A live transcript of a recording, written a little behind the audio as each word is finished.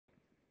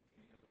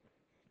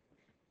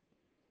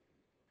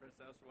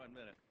House for 1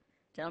 minute.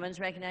 Gentleman's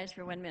recognized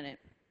for 1 minute.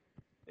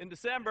 In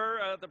December,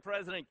 the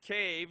president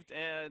caved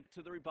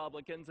to the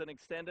Republicans and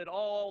extended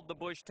all the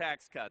Bush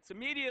tax cuts,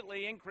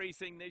 immediately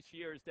increasing this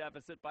year's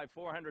deficit by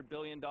 $400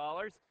 billion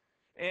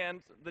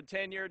and the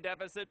 10-year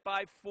deficit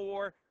by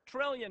 $4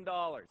 trillion,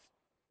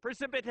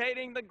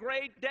 precipitating the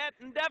great debt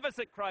and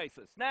deficit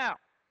crisis. Now,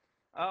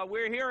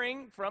 we're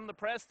hearing from the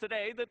press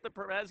today that the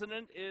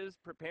president is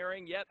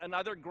preparing yet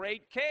another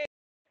great cave.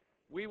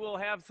 We will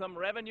have some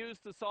revenues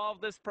to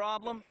solve this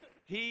problem.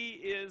 He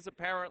is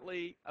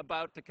apparently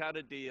about to cut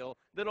a deal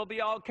that'll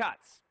be all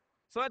cuts.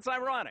 So it's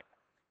ironic.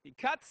 He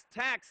cuts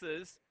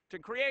taxes to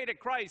create a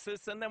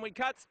crisis, and then we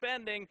cut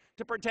spending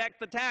to protect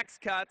the tax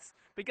cuts,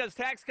 because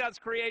tax cuts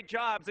create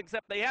jobs,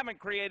 except they haven't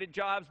created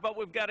jobs, but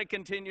we've got to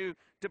continue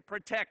to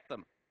protect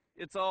them.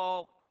 It's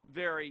all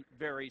very,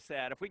 very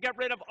sad. If we get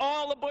rid of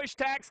all the Bush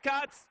tax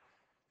cuts,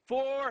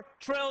 $4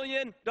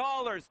 trillion.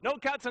 No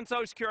cuts in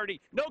Social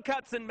Security, no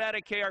cuts in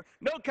Medicare,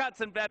 no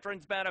cuts in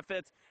veterans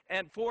benefits,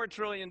 and $4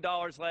 trillion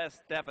less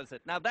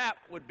deficit. Now that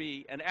would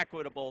be an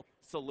equitable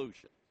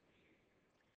solution.